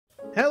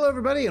Hello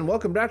everybody and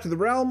welcome back to the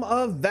Realm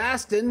of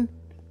Vasten.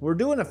 We're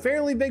doing a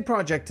fairly big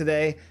project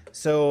today,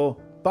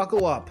 so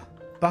buckle up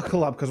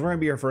because we're gonna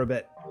be here for a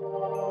bit.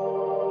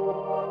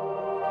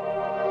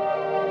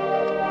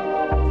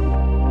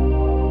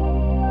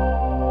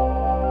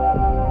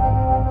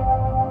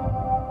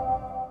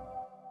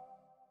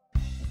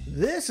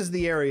 This is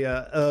the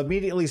area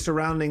immediately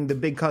surrounding the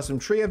big custom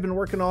tree I've been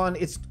working on.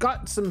 It's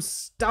got some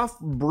stuff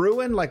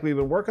brewing, like we've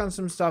been working on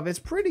some stuff. It's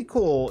pretty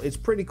cool,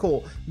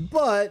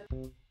 but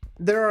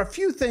there are a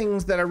few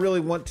things that I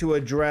really want to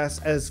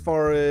address as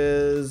far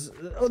as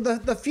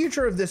the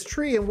future of this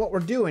tree and what we're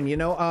doing, you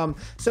know?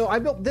 So I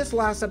built this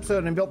last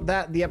episode and built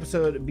the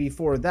episode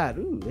before that.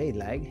 Ooh, hey,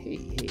 lag.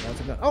 Hey, how's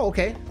it going? Oh,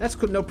 okay, that's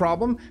good, no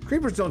problem.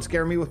 Creepers don't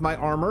scare me with my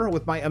armor,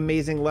 with my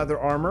amazing leather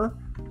armor.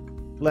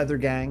 Leather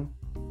gang.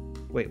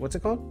 Wait, what's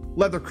it called?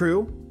 Leather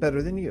crew,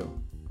 better than you.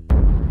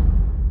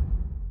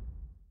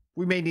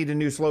 We may need a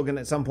new slogan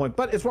at some point,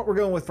 but it's what we're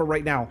going with for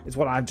right now. It's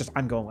what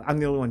I'm going with. I'm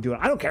the only one doing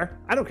it. I don't care.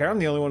 I'm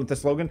the only one with the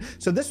slogan.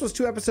 So this was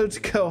 2 episodes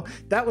ago.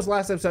 That was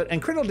last episode.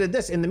 And Criddle did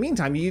this. In the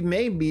meantime, you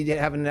may be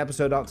having an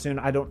episode out soon.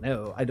 I don't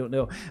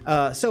know.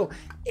 So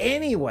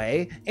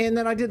anyway, and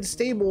then I did the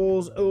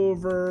stables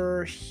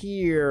over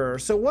here.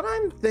 So what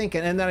I'm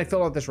thinking, and then I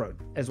filled out this road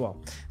as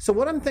well. So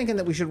what I'm thinking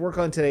that we should work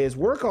on today is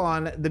work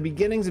on the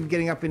beginnings of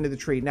getting up into the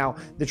tree. Now,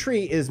 the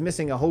tree is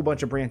missing a whole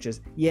bunch of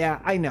branches. Yeah,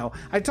 I know.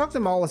 I talked to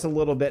Mollis a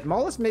little bit.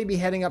 Mollis may be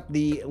heading up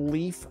the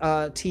leaf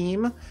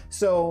team.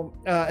 So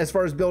as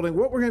far as building,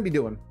 what we're going to be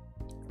doing,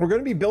 we're going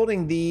to be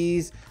building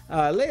these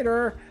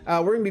later.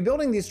 We're going to be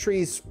building these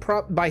trees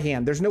by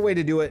hand. There's no way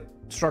to do it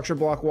structure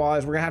block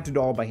wise. We're going to have to do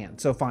it all by hand.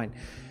 So fine,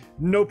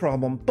 no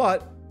problem.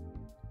 But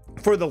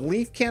for the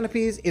leaf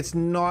canopies, it's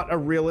not a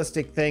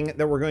realistic thing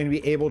that we're going to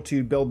be able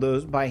to build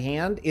those by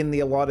hand in the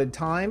allotted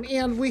time.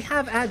 And we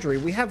have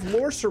Adri, we have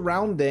lore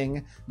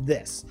surrounding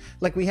this.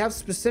 Like, we have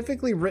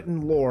specifically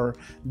written lore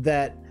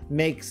that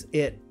makes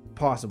it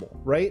possible,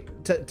 right?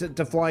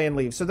 To fly in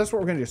leaves. So that's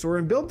what we're gonna do. So we're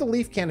gonna build the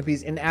leaf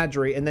canopies in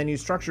Adri and then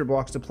use structure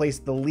blocks to place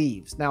the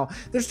leaves. Now,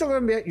 there's still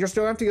gonna be, you're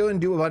still gonna have to go and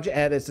do a bunch of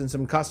edits and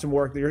some custom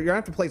work. You're gonna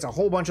have to place a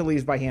whole bunch of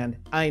leaves by hand,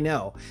 I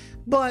know.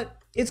 But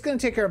it's going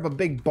to take care of a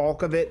big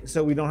bulk of it,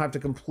 so we don't have to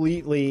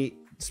completely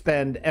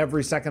spend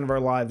every second of our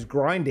lives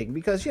grinding,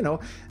 because, you know,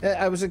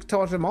 I was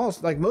talking to them all,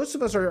 like, most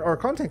of us are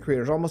content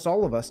creators, almost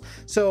all of us.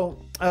 So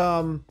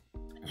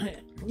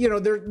you know,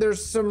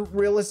 there's some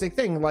realistic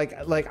thing, like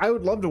I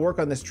would love to work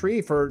on this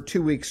tree for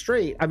 2 weeks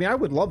straight. I mean, I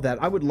would love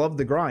that. I would love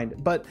the grind,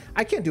 but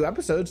I can't do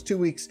episodes 2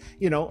 weeks,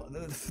 you know,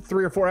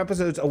 3 or 4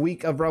 episodes a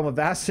week of Realm of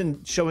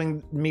Vasten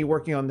showing me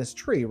working on this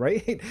tree,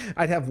 right?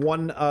 I'd have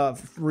one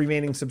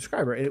remaining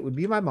subscriber, and it would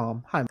be my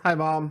mom. Hi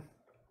mom.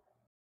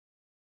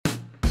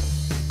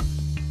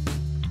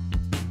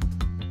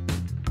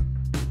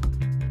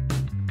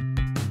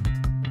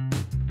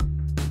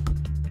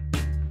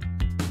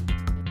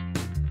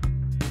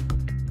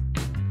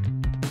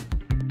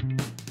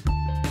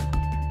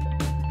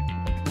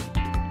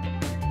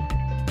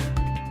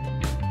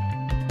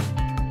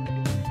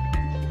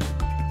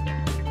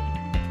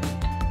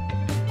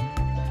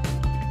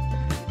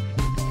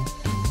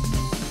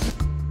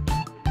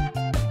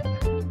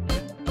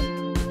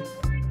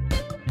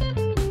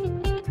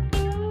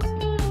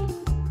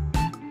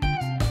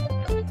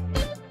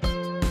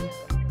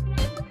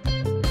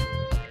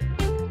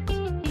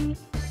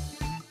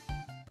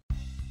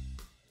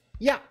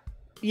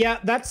 Yeah,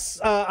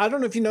 that's, I don't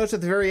know if you noticed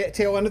at the very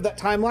tail end of that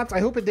time lapse. I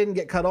hope it didn't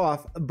get cut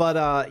off,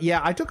 but yeah,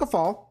 I took a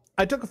fall.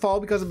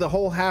 Because of the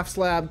whole half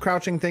slab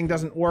crouching thing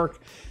doesn't work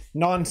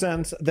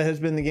nonsense that has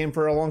been in the game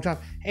for a long time.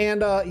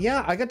 And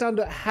yeah, I got down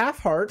to half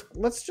heart.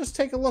 Let's just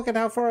take a look at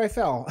how far I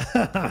fell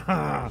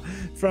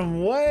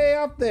from way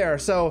up there.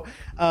 So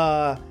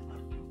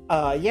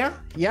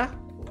yeah.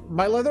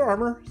 My leather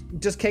armor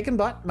just kicking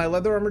butt.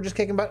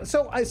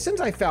 So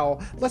since I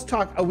fell, let's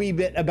talk a wee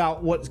bit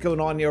about what's going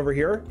on over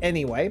here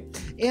anyway.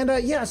 And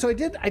yeah, so I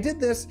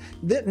did this.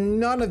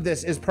 None of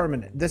this is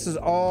permanent. This is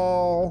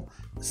all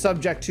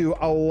subject to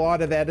a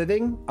lot of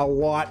editing,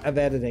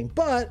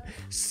 but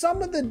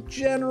some of the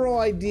general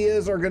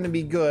ideas are going to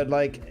be good.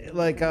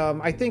 Like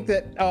I think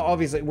that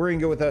obviously we're gonna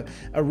go with a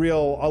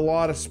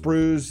lot of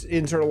sprues,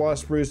 insert a lot of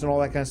sprues and all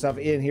that kind of stuff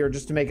in here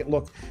just to make it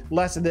look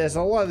less of this.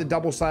 A lot of the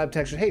double slab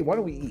texture. Hey, why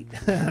don't we eat?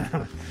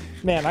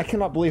 Man, I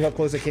cannot believe how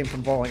close I came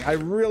from falling. I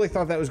really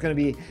thought that was gonna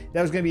be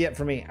it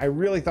for me. I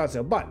really thought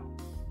so, but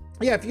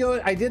yeah, if you,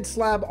 I did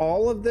slab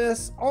all of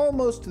this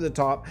almost to the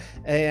top,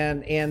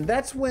 and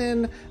that's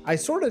when I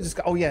sort of just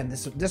got, oh yeah,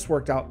 this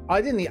worked out.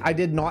 I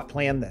did not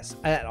plan this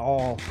at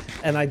all,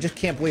 and I just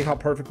can't believe how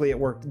perfectly it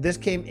worked. This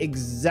came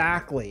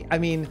exactly, I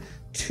mean,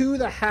 to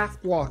the half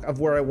block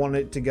of where I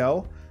wanted it to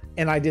go,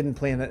 and I didn't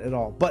plan it at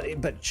all.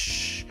 But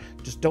shh,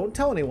 Just don't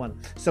tell anyone.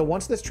 So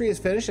once this tree is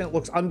finished and it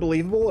looks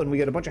unbelievable and we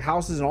get a bunch of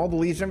houses and all the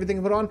leaves and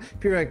everything put on,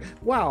 people are like,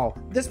 wow,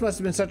 this must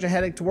have been such a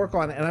headache to work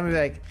on. And I'm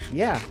like,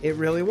 yeah, it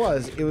really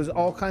was. It was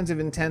all kinds of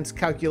intense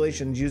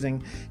calculations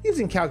using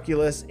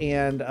calculus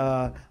and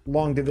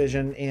long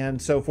division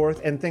and so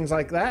forth and things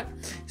like that.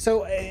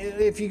 So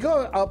if you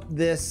go up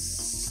this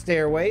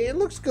stairway, it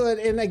looks good.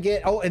 And I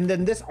get, oh, and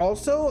then this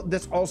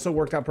also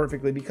worked out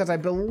perfectly because I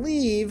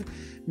believe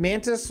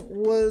Mantis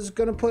was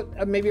going to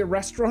put maybe a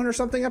restaurant or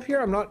something up here.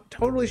 I'm not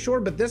totally sure,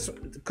 but this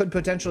could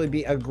potentially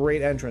be a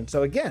great entrance.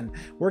 So again,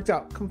 worked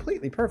out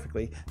completely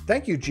perfectly.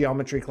 Thank you,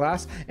 geometry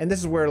class. And this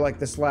is where like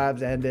the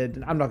slabs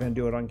ended. I'm not going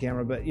to do it on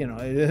camera, but you know,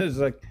 it is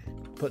like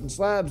putting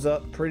slabs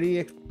up.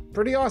 Pretty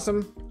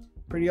awesome.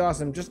 Pretty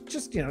awesome.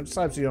 Just you know,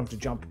 slabs so you don't have to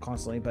jump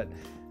constantly, but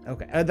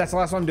okay, that's the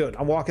last one I'm doing.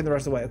 I'm walking the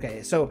rest of the way.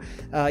 Okay, so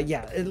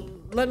yeah,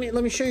 let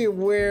me show you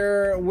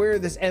where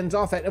this ends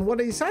off at. And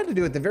what I decided to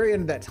do at the very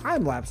end of that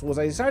time lapse was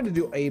I decided to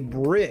do a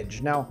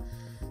bridge. Now,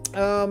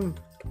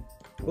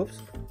 whoops,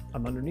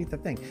 I'm underneath the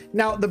thing.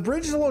 Now the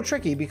bridge is a little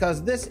tricky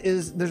because there's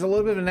a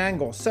little bit of an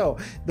angle. So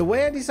the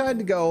way I decided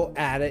to go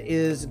at it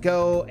is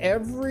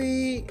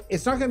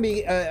it's not going to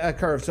be a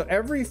curve. So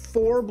every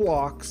 4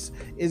 blocks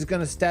is going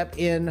to step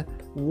in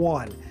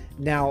 1.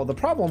 Now, the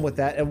problem with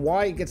that and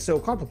why it gets so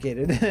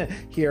complicated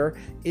here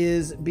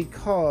is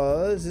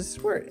because this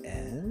is where it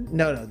ends.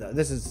 No,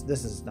 this is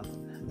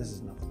nothing. This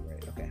is nothing,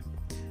 right?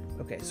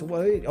 Okay, so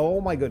what, oh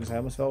my goodness, I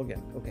almost fell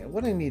again. Okay,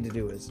 what I need to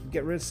do is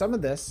get rid of some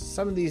of this.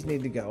 Some of these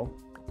need to go.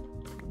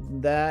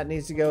 That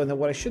needs to go. And then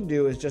what I should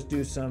do is just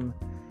do some,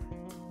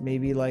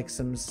 maybe like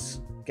some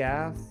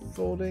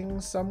scaffolding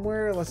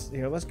somewhere.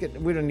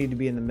 We don't need to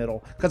be in the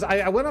middle because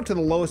I went up to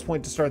the lowest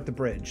point to start the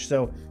bridge.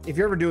 So if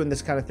you're ever doing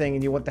this kind of thing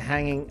and you want the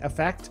hanging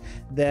effect,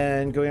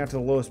 then going out to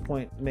the lowest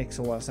point makes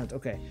a lot of sense.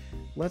 Okay,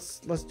 let's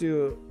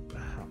do,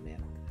 oh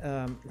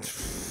man,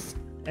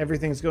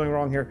 everything's going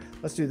wrong here.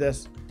 Let's do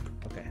this.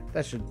 Okay,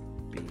 that should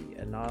be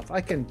enough.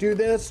 I can do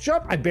this.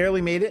 Jump. I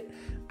barely made it.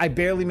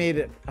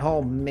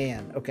 Oh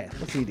man. Okay,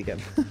 let's eat again.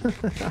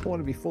 I want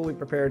to be fully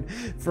prepared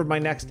for my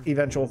next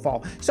eventual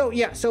fall. So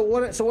yeah, so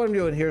what I'm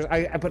doing here is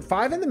I put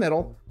 5 in the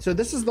middle. So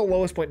this is the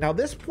lowest point. Now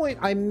this point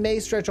I may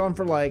stretch on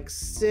for like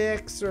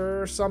 6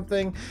 or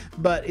something,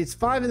 but it's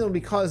 5 in the middle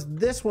because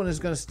this one is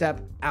going to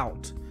step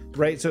out.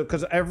 Right, so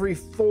because every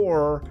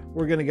 4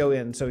 we're going to go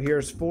in. So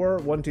here's 4,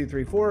 1 2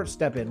 3 4,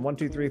 step in, 1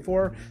 2 3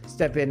 4,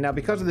 step in. Now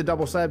because of the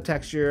double slab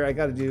texture, I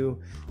got to do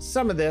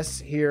some of this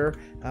here.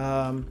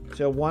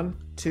 So 1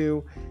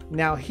 2.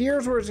 Now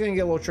here's where it's going to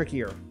get a little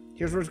trickier.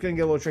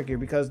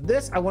 Because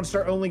this I want to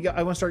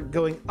start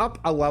going up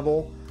a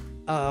level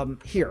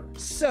here.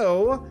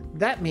 So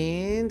that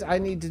means I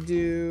need to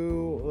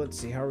do, let's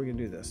see, how are we going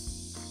to do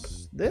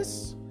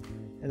this.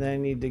 And then I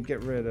need to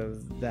get rid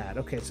of that.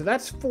 Okay, so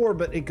that's 4,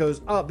 but it goes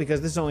up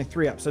because this is only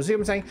 3 up. So see what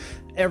I'm saying?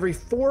 Every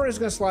 4 is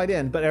going to slide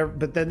in,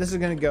 but then this is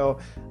going to go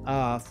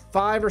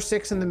 5 or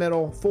 6 in the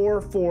middle,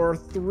 4, 4,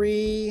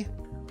 3,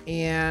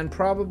 and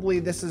probably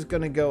this is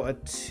going to go a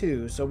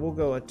 2. So we'll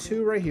go a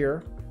 2 right here,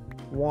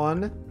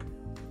 1,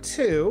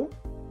 2,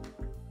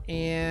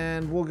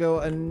 and we'll go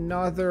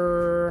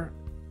another.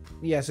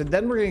 Yeah, so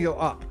then we're going to go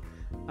up.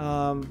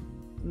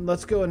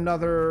 Let's go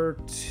another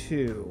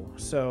 2.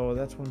 So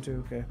that's 1,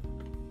 2. Okay.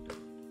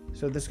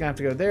 So this is gonna have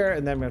to go there,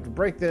 and then we have to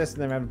break this,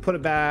 and then we have to put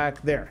it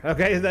back there.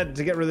 Okay, that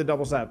to get rid of the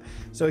double slab.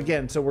 So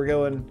again, so we're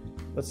going.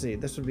 Let's see.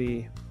 This would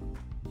be.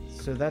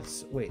 So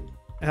that's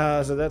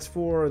so that's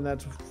 4, and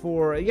that's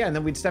 4. Yeah, and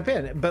then we'd step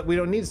in, but we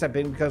don't need to step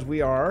in because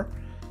we are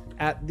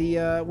at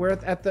the we're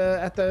at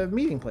the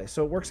meeting place.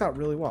 So it works out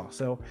really well.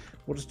 So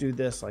we'll just do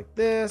this like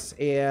this,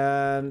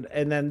 and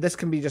then this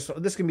can be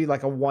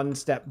like a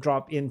 1-step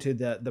drop into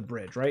the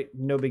bridge, right?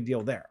 No big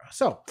deal there.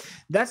 So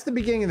that's the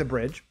beginning of the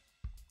bridge.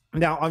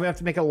 Now I'm gonna have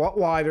to make it a lot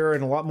wider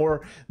and a lot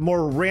more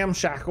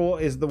ramshackle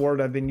is the word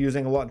I've been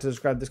using a lot to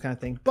describe this kind of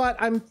thing. But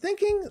I'm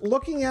thinking,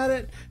 looking at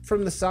it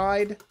from the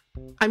side,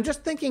 I'm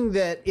just thinking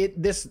that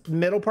this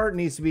middle part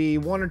needs to be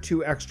 1 or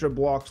 2 extra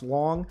blocks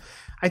long.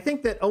 I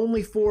think that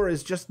only 4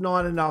 is just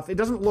not enough. It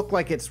doesn't look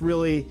like it's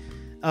really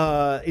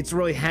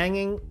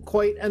hanging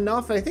quite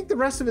enough. I think the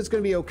rest of it's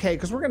going to be okay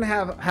because we're going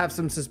to have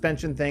some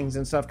suspension things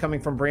and stuff coming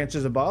from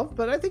branches above,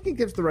 but I think it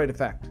gives the right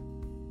effect.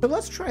 So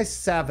let's try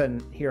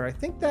 7 here. I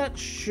think that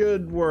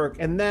should work.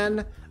 And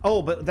then,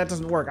 oh, but that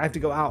doesn't work. I have to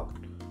go out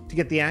to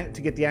get the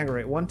angle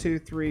right. 1 2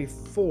 3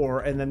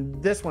 4, and then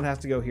this one has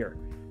to go here.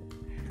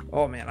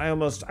 Oh man, I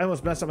almost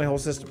messed up my whole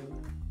system.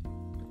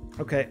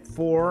 Okay,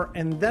 4,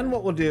 and then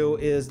what we'll do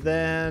is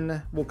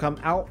then we'll come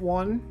out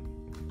 1.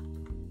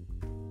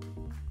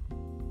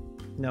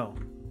 No,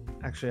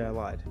 actually I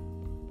lied.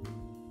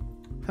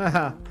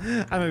 Haha,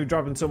 I'm gonna be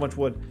dropping so much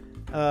wood.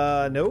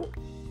 No,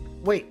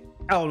 wait.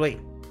 Oh wait.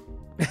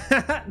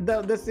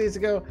 This needs to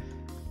go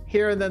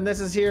here, and then this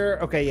is here.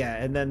 Okay, yeah,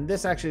 and then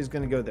this actually is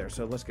going to go there.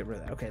 So let's get rid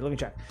of that. Okay, let me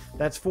check.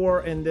 That's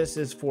 4, and this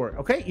is 4.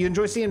 Okay, you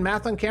enjoy seeing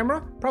math on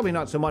camera? Probably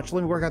not so much.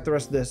 Let me work out the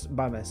rest of this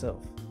by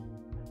myself.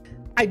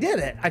 I did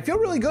it. I feel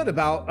really good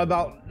about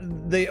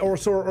the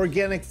sort of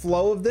organic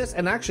flow of this,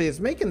 and actually it's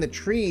making the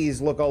trees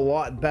look a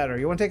lot better.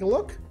 You want to take a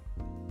look?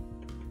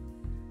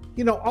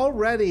 You know,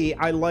 already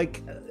I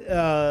like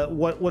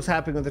what's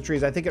happening with the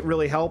trees. I think it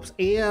really helps.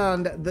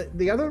 And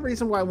the other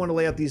reason why I want to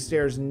lay out these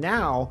stairs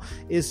now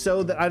is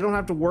so that I don't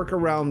have to work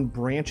around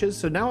branches.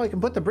 So now I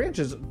can put the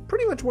branches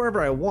pretty much wherever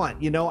I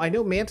want. You know, I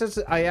know Mantis,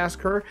 I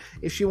asked her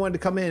if she wanted to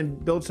come in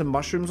and build some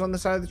mushrooms on the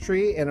side of the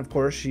tree. And of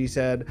course she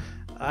said,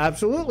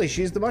 absolutely.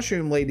 She's the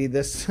mushroom lady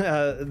this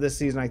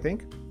season, I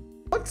think.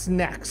 What's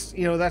next?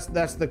 You know,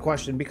 that's the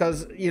question,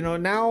 because, you know,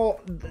 now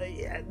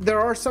there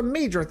are some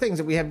major things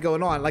that we have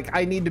going on. Like,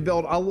 I need to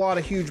build a lot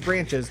of huge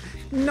branches.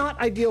 Not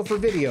ideal for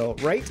video,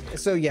 right?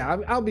 So yeah,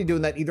 I'll be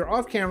doing that either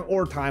off camera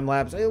or time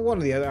lapse, one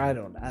or the other. I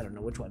don't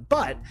know which one.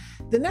 But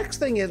the next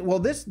thing is, well,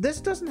 this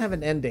doesn't have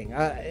an ending.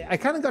 I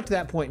kind of got to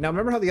that point. Now,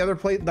 remember how the other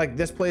place, like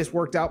this place,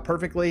 worked out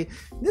perfectly?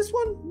 This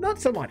one, not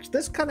so much.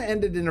 This kind of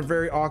ended in a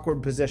very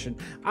awkward position.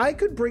 I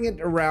could bring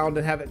it around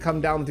and have it come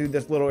down through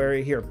this little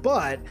area here,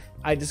 but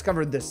I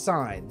discovered this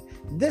sign.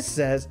 This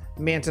says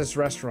Mantis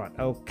Restaurant.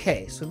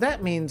 Okay, so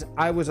that means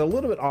I was a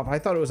little bit off. I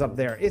thought it was up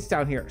there. It's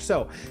down here.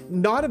 So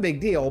not a big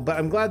deal, but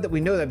I'm glad that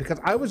we know that, because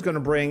I was going to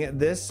bring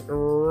this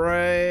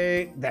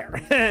right there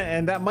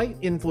and that might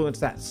influence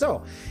that.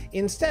 So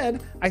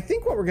instead, I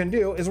think what we're going to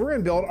do is we're going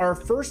to build our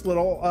first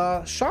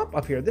little shop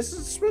up here. This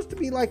is supposed to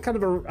be like kind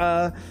of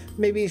a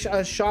maybe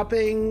a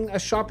shopping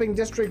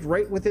district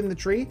right within the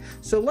tree.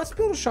 So let's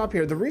build a shop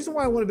here. The reason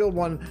why I want to build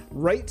one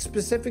right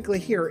specifically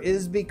here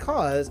is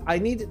because I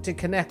need it to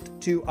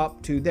connect to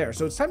up to there.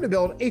 So it's time to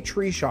build a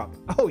tree shop.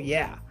 Oh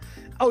yeah.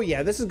 Oh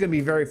yeah, this is going to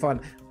be very fun.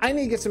 I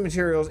need to get some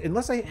materials,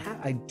 unless I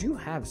do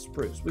have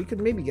spruce. We could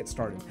maybe get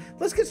started.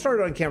 Let's get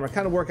started on camera,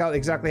 kind of work out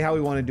exactly how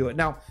we want to do it.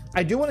 Now,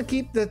 I do want to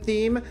keep the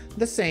theme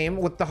the same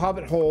with the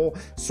Hobbit hole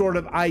sort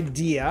of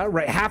idea,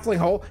 right? Halfling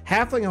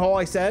hole,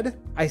 I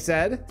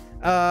said.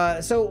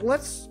 So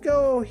let's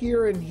go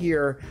here and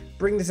here,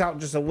 bring this out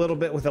just a little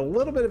bit with a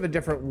little bit of a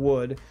different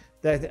wood.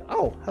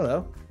 Oh,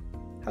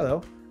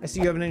 hello. I see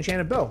you have an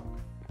enchanted bow.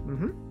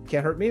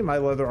 Can't hurt me in my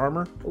leather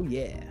armor. Oh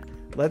yeah,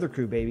 leather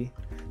crew, baby.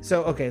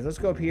 So okay, let's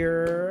go up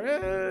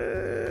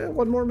here.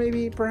 One more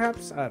maybe,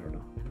 perhaps. I don't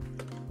know.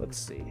 Let's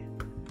see.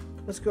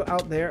 Let's go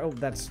out there. Oh,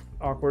 that's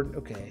awkward.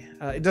 Okay,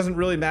 it doesn't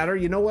really matter.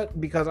 You know what?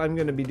 Because I'm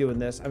going to be doing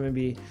this. I'm going to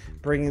be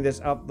bringing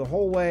this up the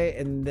whole way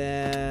and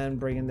then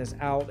bringing this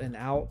out and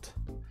out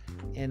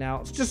and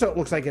out, just so it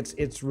looks like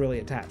it's really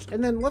attached.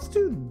 And then let's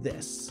do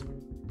this.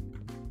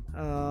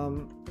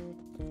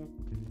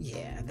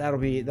 Yeah, that'll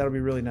be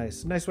really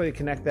nice. Nice way to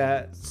connect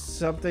that,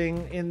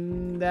 something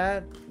in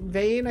that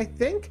vein, I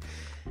think.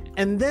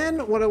 And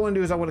then what I want to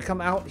do is I want to come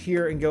out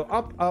here and go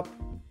up,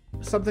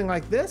 something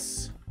like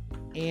this,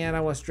 and I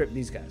want to strip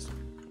these guys.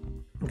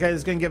 Okay, this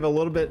is going to give a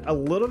little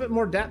bit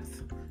more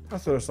depth. I'll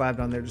throw a slab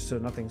down there just so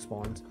nothing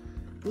spawns.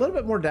 A little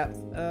bit more depth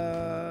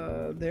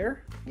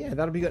there. Yeah,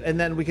 that'll be good. And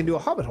then we can do a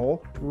hobbit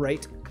hole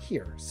right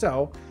here.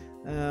 So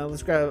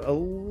let's grab a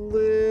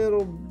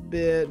little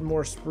bit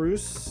more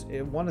spruce.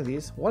 One of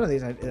these,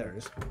 there it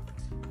is.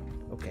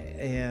 Okay,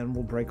 and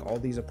we'll break all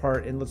these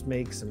apart and let's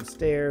make some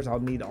stairs. I'll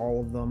need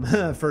all of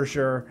them for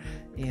sure.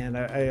 And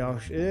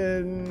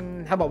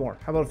how about more?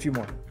 How about a few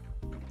more?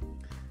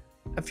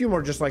 A few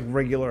more, just like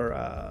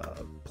regular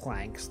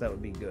planks. That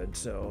would be good.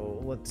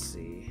 So let's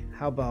see.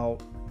 How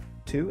about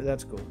 2?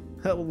 That's cool.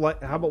 How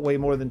about way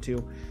more than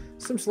 2?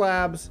 Some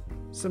slabs.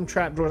 Some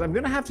trapdoors. I'm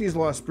gonna have to use a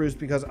lot of spruce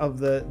because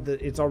of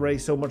it's already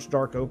so much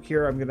dark oak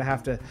here. I'm gonna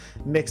have to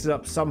mix it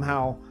up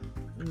somehow.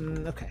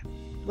 Okay,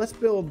 let's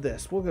build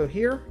this. We'll go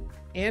here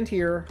and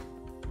here,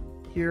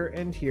 here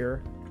and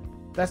here.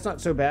 That's not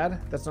so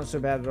bad. That's not so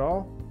bad at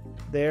all.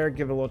 There,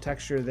 give it a little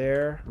texture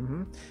there.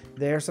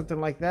 There,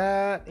 something like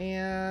that,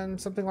 and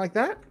something like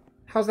that.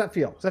 How's that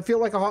feel? Does that feel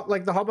like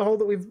the hobbit hole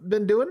that we've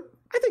been doing?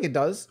 I think it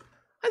does.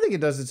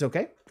 It's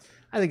okay.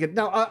 I think it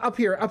now up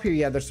here.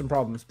 Yeah, there's some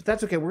problems, but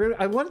that's okay.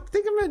 I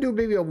think I'm gonna do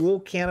maybe a wool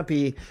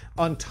canopy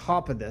on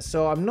top of this,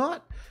 so I'm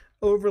not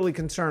overly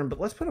concerned. But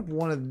let's put up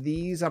one of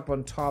these up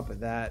on top of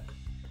that,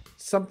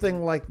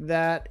 something like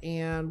that,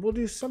 and we'll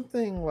do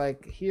something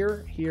like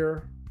here,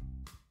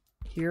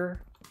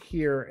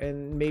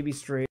 and maybe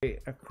straight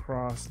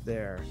across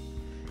there.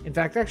 In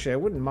fact, actually, I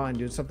wouldn't mind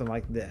doing something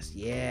like this.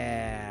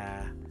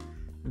 Yeah.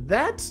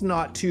 That's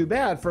not too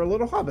bad for a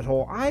little hobbit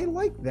hole. I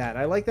like that.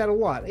 I like that a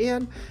lot.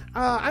 And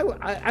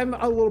I'm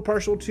a little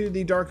partial to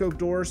the dark oak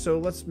doors, so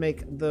let's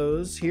make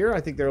those here. I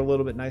think they're a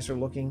little bit nicer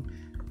looking.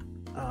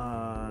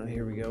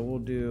 Here we go. We'll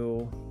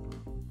do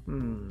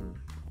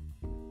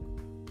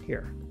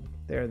here,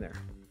 there, and there.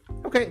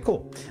 Okay,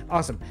 cool,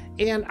 awesome.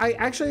 And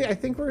I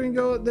think we're gonna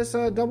go this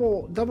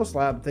double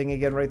slab thing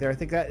again right there. I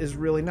think that is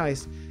really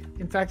nice.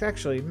 In fact,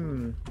 actually,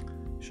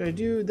 should I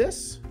do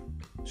this?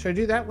 Should I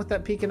do that with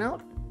that peeking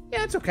out?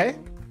 Yeah, it's okay.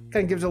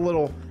 Kind of gives a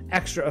little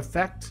extra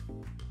effect.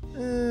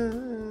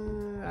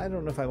 I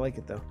don't know if I like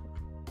it though.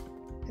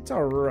 It's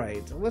all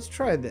right. Let's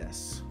try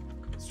this.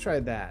 Let's try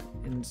that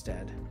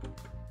instead.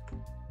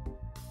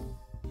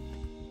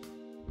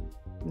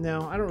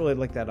 No, I don't really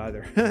like that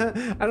either.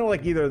 I don't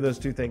like either of those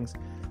two things.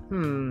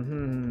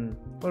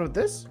 What about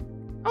this?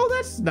 Oh,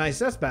 that's nice.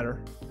 That's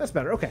better. That's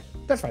better. Okay,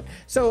 that's fine.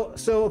 So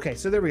okay,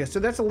 so there we go. So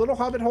that's a little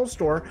Hobbit hole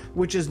store,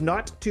 which is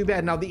not too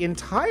bad. Now the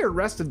entire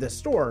rest of this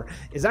store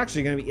is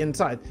actually going to be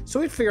inside.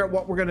 So we figure out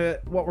what we're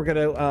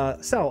gonna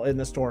sell in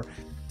the store.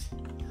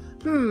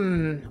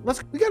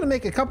 We got to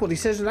make a couple of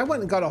decisions. I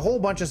went and got a whole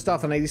bunch of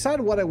stuff, and I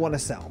decided what I want to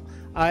sell.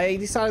 I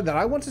decided that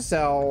I want to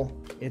sell.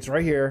 It's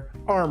right here,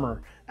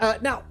 armor.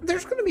 Now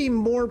there's going to be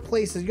more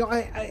places. You know,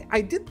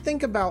 I did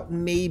think about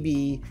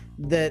maybe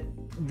that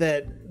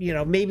you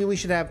know, maybe we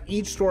should have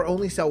each store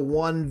only sell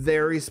one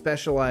very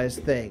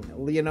specialized thing,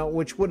 you know,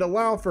 which would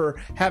allow for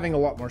having a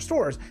lot more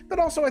stores. But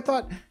also I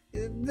thought,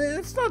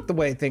 that's not the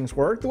way things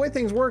work. The way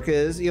things work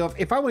is, you know,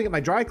 if I want to get my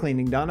dry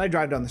cleaning done, I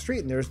drive down the street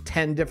and there's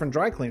 10 different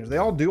dry cleaners. They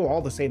all do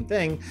all the same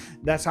thing.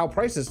 That's how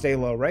prices stay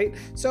low, right?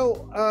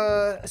 So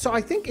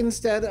I think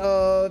instead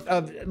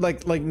of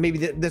like maybe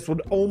this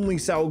would only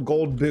sell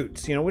gold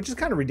boots, you know, which is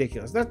kind of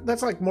ridiculous.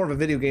 That's like more of a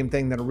video game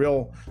thing than a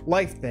real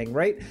life thing,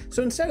 right?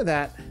 So instead of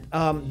that,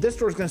 this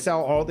store is going to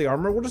sell all the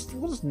armor. We'll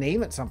just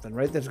name it something,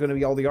 right? That's going to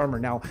be all the armor.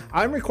 Now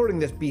I'm recording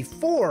this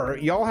before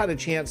y'all had a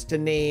chance to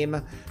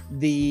name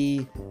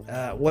the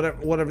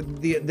whatever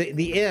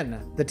the inn,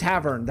 the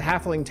tavern, the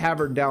halfling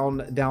tavern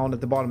down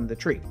at the bottom of the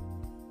tree.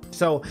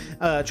 So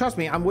trust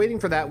me, I'm waiting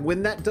for that.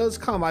 When that does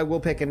come, I will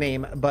pick a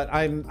name, but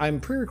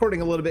I'm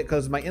pre-recording a little bit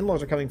because my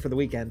in-laws are coming for the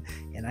weekend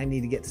and I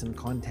need to get some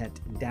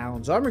content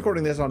down. So I'm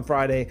recording this on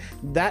Friday.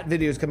 That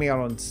video is coming out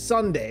on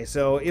Sunday,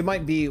 so it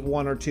might be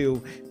one or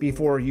two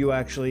before you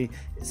actually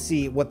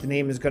see what the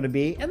name is going to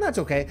be, and that's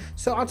okay.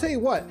 So I'll tell you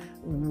what,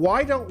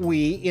 why don't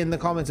we, in the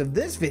comments of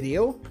this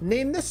video,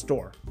 name this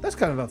store? That's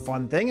kind of a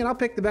fun thing, and I'll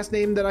pick the best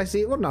name that I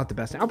see. Well, not the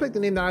best name. I'll pick the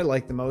name that I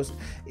like the most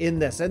in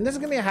this, and this is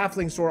going to be a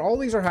halfling store. All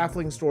these are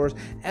halfling stores.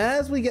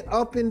 As we get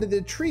up into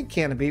the tree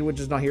canopy, which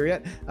is not here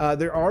yet,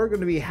 there are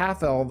going to be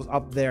half elves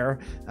up there.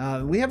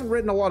 We haven't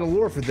written a lot of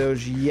lore for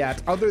those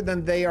yet, other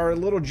than they are a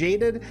little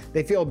jaded.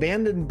 They feel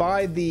abandoned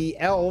by the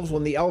elves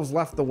when the elves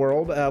left the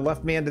world,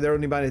 left man to their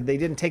own devices. They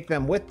didn't take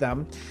them with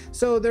them.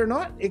 So they're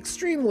not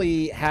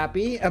extremely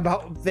happy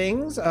about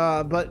things,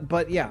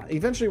 but yeah,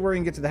 eventually we're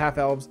gonna get to the half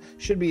elves.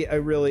 Should be a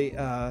really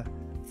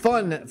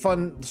fun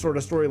sort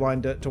of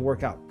storyline to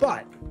work out.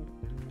 But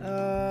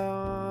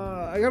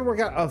I gotta work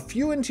out a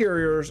few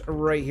interiors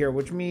right here,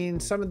 which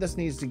means some of this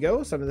needs to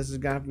go. Some of this is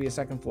gonna have to be a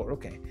second floor.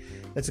 Okay,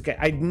 that's okay.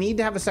 I need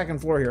to have a second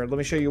floor here. Let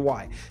me show you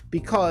why.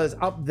 Because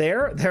up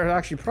there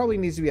actually probably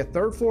needs to be a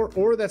third floor,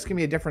 or that's gonna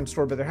be a different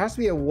store, but there has to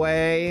be a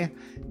way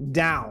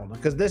down,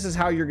 because this is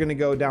how you're gonna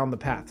go down the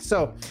path.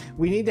 So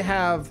we need to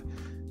have,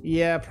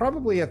 yeah,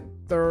 probably a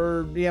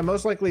third. Yeah,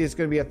 most likely it's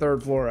going to be a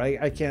third floor.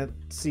 I can't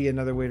see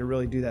another way to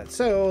really do that.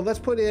 So let's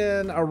put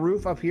in a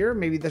roof up here.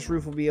 Maybe this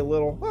roof will be a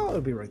little, well,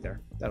 it'll be right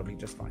there. That'll be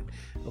just fine.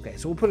 Okay,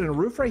 so we'll put in a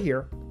roof right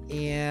here,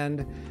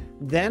 and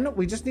then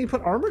we just need to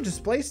put armor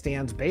display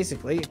stands,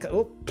 basically.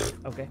 Oh,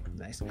 okay,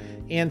 nice.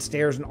 And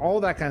stairs and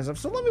all that kind of stuff.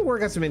 So let me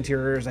work out some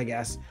interiors, I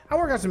guess. I'll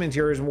work out some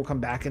interiors and we'll come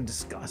back and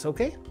discuss,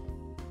 okay?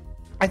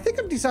 I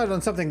think I've decided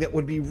on something that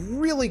would be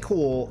really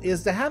cool,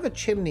 is to have a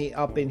chimney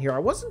up in here. I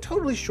wasn't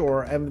totally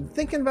sure. I'm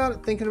thinking about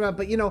it,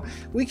 but you know,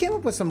 we came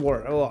up with some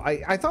lore. Oh,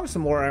 I thought of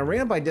some lore. I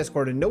ran it by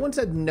Discord and no one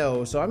said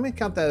no, so I'm gonna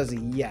count that as a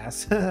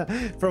yes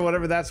for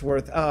whatever that's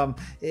worth. The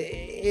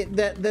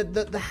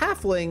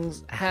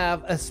halflings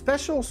have a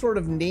special sort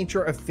of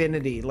nature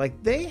affinity.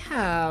 Like they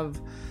have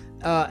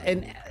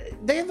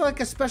they have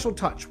like a special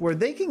touch where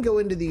they can go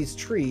into these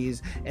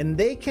trees and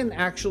they can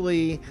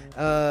actually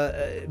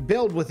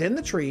build within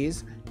the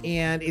trees,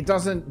 and it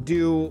doesn't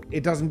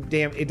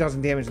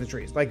damage the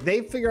trees. Like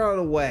they figure out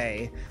a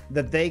way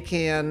that they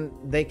can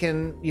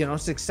you know,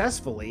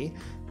 successfully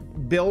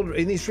build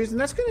in these trees,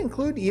 and that's going to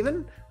include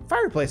even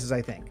fireplaces.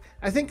 I think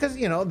because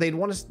you know they'd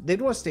want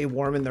to stay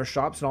warm in their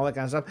shops and all that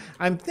kind of stuff.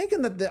 I'm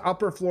thinking that the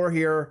upper floor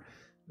here,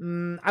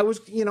 I'm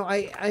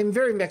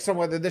very mixed on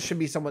whether this should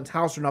be someone's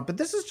house or not, but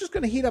this is just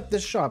going to heat up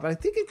this shop. And I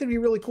think it could be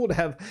really cool to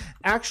have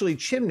actually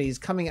chimneys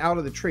coming out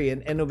of the tree,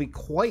 and it'll be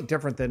quite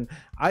different than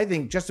I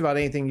think just about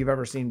anything you've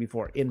ever seen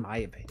before, in my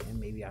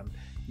opinion.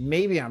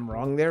 Maybe I'm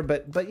wrong there,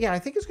 but yeah, I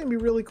think it's going to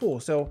be really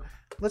cool. So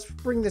let's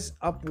bring this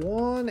up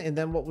one, and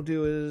then what we'll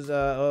do is,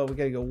 we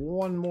got to go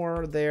one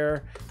more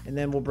there, and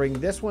then we'll bring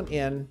this one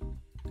in,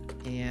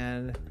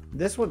 and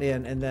this one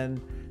in, and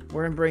then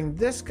we're gonna bring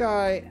this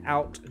guy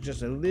out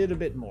just a little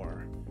bit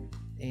more.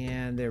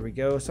 And there we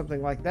go,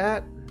 something like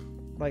that,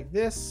 like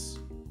this.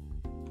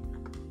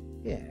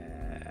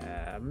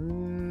 Yeah,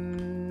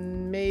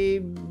 maybe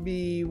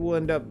we'll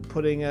end up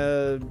putting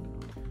a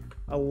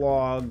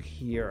log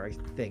here, I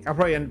think. I'll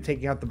probably end up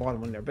taking out the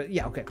bottom one there, but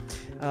yeah, okay.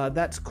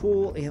 That's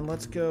cool, and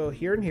let's go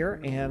here and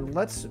here, and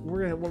what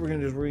we're gonna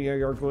do is we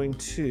are going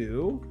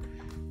to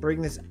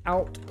bring this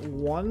out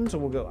one, so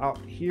we'll go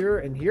out here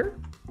and here.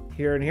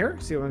 Here and here,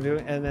 see what I'm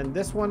doing, and then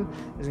this one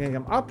is going to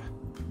come up,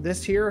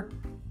 this here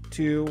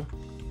to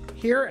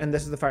here, and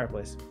this is the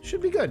fireplace.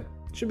 Should be good.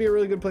 Should be a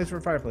really good place for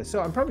a fireplace.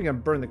 So I'm probably gonna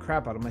burn the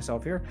crap out of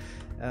myself here.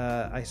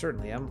 I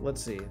certainly am.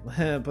 Let's see.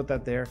 Put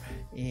that there,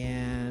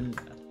 and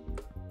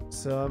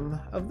some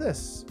of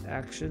this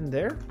action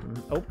there.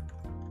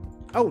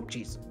 Oh,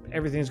 jeez.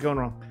 Everything's going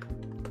wrong.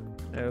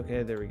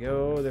 Okay, there we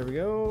go. There we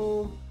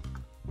go.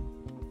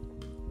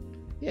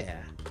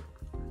 Yeah.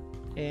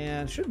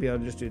 And should be able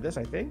to just do this,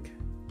 I think.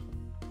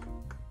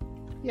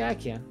 Yeah, I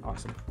can.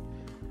 Awesome.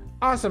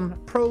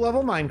 Awesome. Pro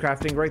level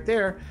Minecrafting right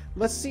there.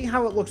 Let's see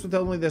how it looks with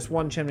only this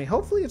one chimney.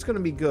 Hopefully it's going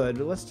to be good.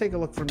 Let's take a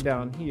look from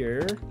down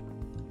here.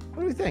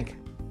 What do we think?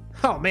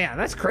 Oh man,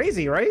 that's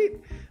crazy, right?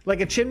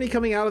 Like a chimney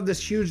coming out of this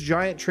huge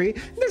giant tree.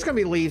 And there's going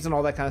to be leaves and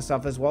all that kind of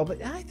stuff as well,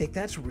 but I think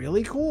that's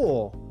really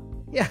cool.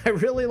 Yeah, I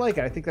really like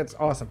it. I think that's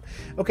awesome.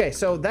 Okay,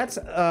 so that's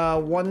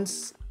one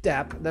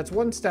step. That's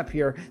one step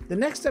here. The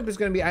next step is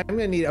going to be, I'm going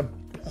to need a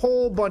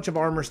whole bunch of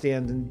armor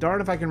stands, and darn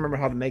if I can remember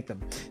how to make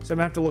them. So I'm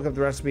gonna have to look up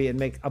the recipe and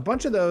make a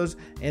bunch of those,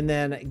 and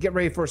then get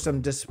ready for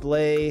some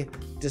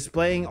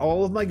displaying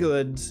all of my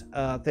goods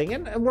thing.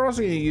 And we're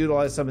also going to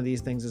utilize some of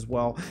these things as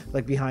well,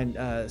 like behind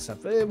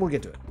stuff. We'll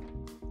get to it.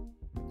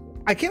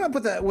 I came up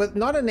with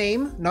not a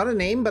name,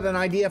 but an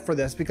idea for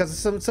this,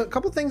 because a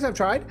couple things I've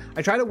tried.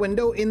 I tried a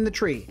window in the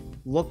tree.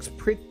 Looks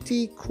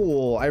pretty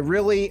cool. I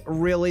really,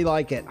 really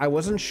like it. I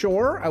wasn't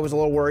sure. I was a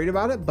little worried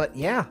about it, but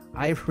yeah,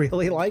 I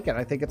really like it.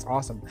 I think it's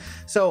awesome.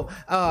 So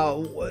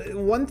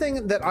one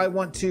thing that I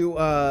want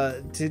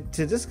to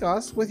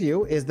discuss with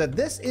you is that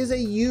this is a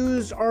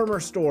used armor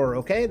store.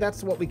 Okay,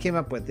 that's what we came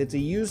up with. It's a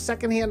used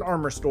secondhand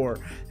armor store.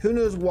 Who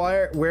knows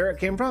where it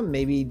came from?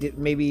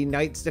 Maybe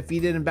knights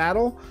defeated in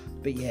battle.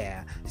 But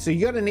yeah, so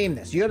you got to name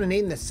this. You got to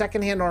name this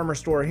secondhand armor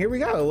store. Here we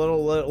got a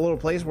little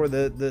place where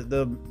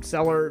the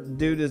seller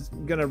dude is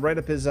gonna write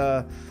up his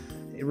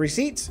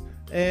receipts.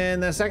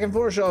 And the second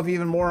floor show off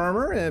even more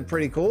armor.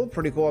 Pretty cool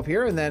up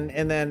here. And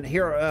then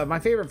here, my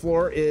favorite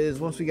floor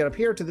is once we get up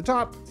here to the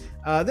top,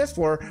 this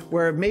floor,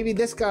 where maybe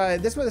this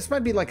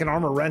might be like an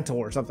armor rental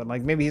or something.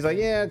 Like maybe he's like,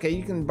 yeah, okay,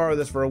 you can borrow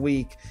this for a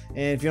week,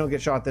 and if you don't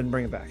get shot, then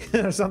bring it back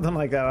or something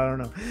like that. I don't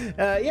know.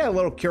 Yeah, a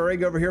little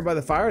Keurig over here by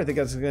the fire. I think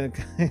that's gonna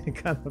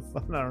kind of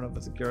fun. I don't know if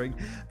it's a Keurig,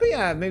 but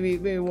yeah, maybe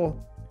we'll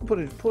put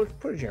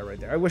a chair right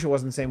there. I wish it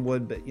wasn't the same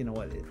wood, but you know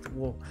what?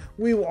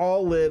 We will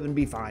all live and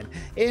be fine.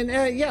 And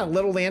yeah,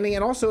 little landing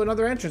and also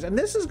another entrance. And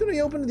this is going to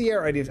be open to the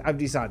air. I've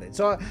decided.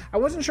 So I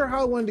wasn't sure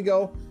how I wanted to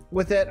go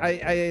with it.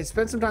 I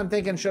spent some time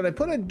thinking, should I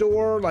put a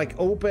door like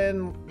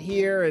open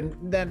here, and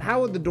then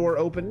how would the door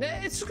open?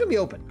 It's just going to be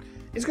open.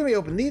 It's gonna be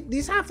open.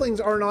 These halflings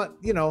are not,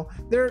 you know,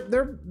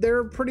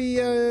 they're pretty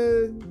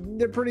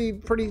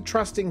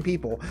trusting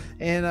people,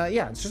 and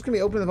yeah, it's just gonna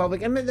be open to the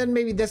public. And then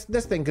maybe this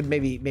thing could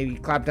maybe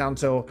clap down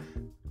so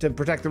to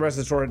protect the rest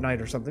of the store at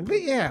night or something.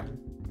 But yeah,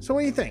 so what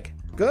do you think?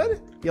 Good?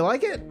 You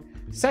like it?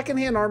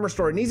 Secondhand armor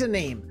store. It needs a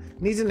name.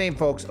 It needs a name,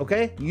 folks.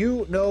 Okay,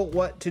 you know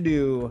what to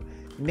do.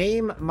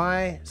 Name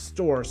my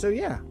store. So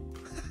yeah.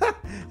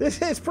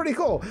 This is pretty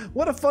cool.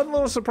 What a fun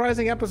little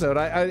surprising episode.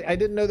 I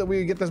didn't know that we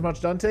would get this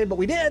much done today, but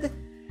we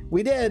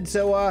did.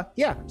 So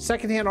yeah,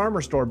 secondhand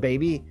armor store,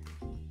 baby.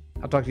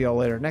 I'll talk to you all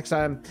later. Next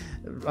time,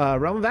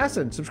 Realm of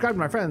Vasten. Subscribe to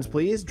my friends,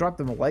 please. Drop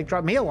them a like.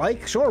 Drop me a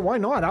like. Sure, why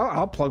not?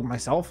 I'll plug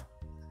myself.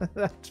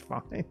 That's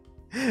fine.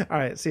 All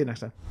right, see you next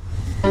time.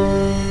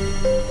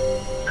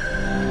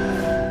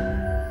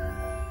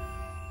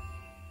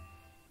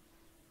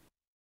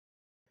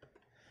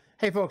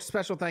 Hey folks,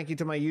 special thank you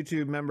to my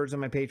YouTube members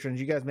and my patrons.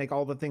 You guys make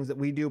all the things that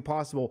we do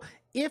possible.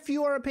 If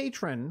you are a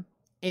patron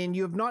and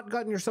you have not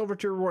gotten your silver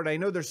tier reward, I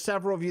know there's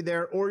several of you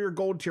there, or your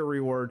gold tier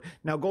reward.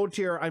 Now gold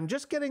tier, I'm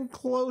just getting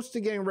close to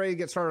getting ready to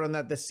get started on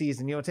that this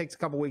season. You know, it takes a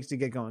couple weeks to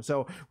get going.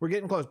 So we're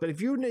getting close. But if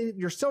you need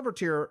your silver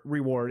tier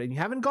reward and you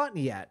haven't gotten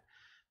it yet,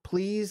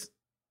 please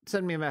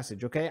send me a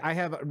message, okay? I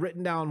have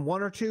written down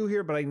one or two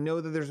here, but I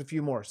know that there's a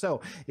few more. So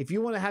if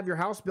you want to have your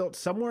house built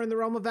somewhere in the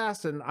Realm of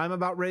Vasten, I'm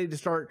about ready to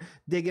start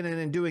digging in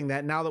and doing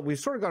that now that we've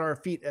sort of got our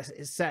feet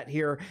set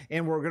here,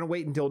 and we're going to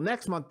wait until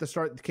next month to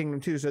start the Kingdom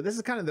 2. So this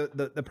is kind of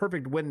the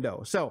perfect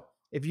window. So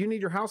if you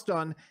need your house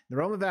done in the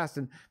Realm of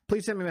Vasten,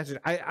 please send me a message.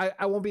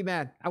 I won't be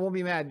mad. I won't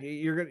be mad.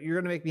 You're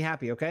going to make me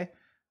happy, okay?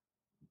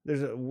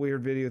 There's a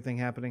weird video thing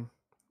happening.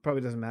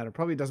 Probably doesn't matter.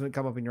 Probably doesn't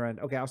come up in your end.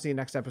 Okay, I'll see you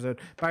next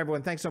episode. Bye,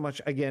 everyone. Thanks so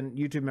much. Again,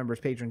 YouTube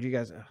members, patrons, you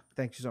guys,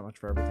 thank you so much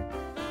for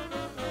everything.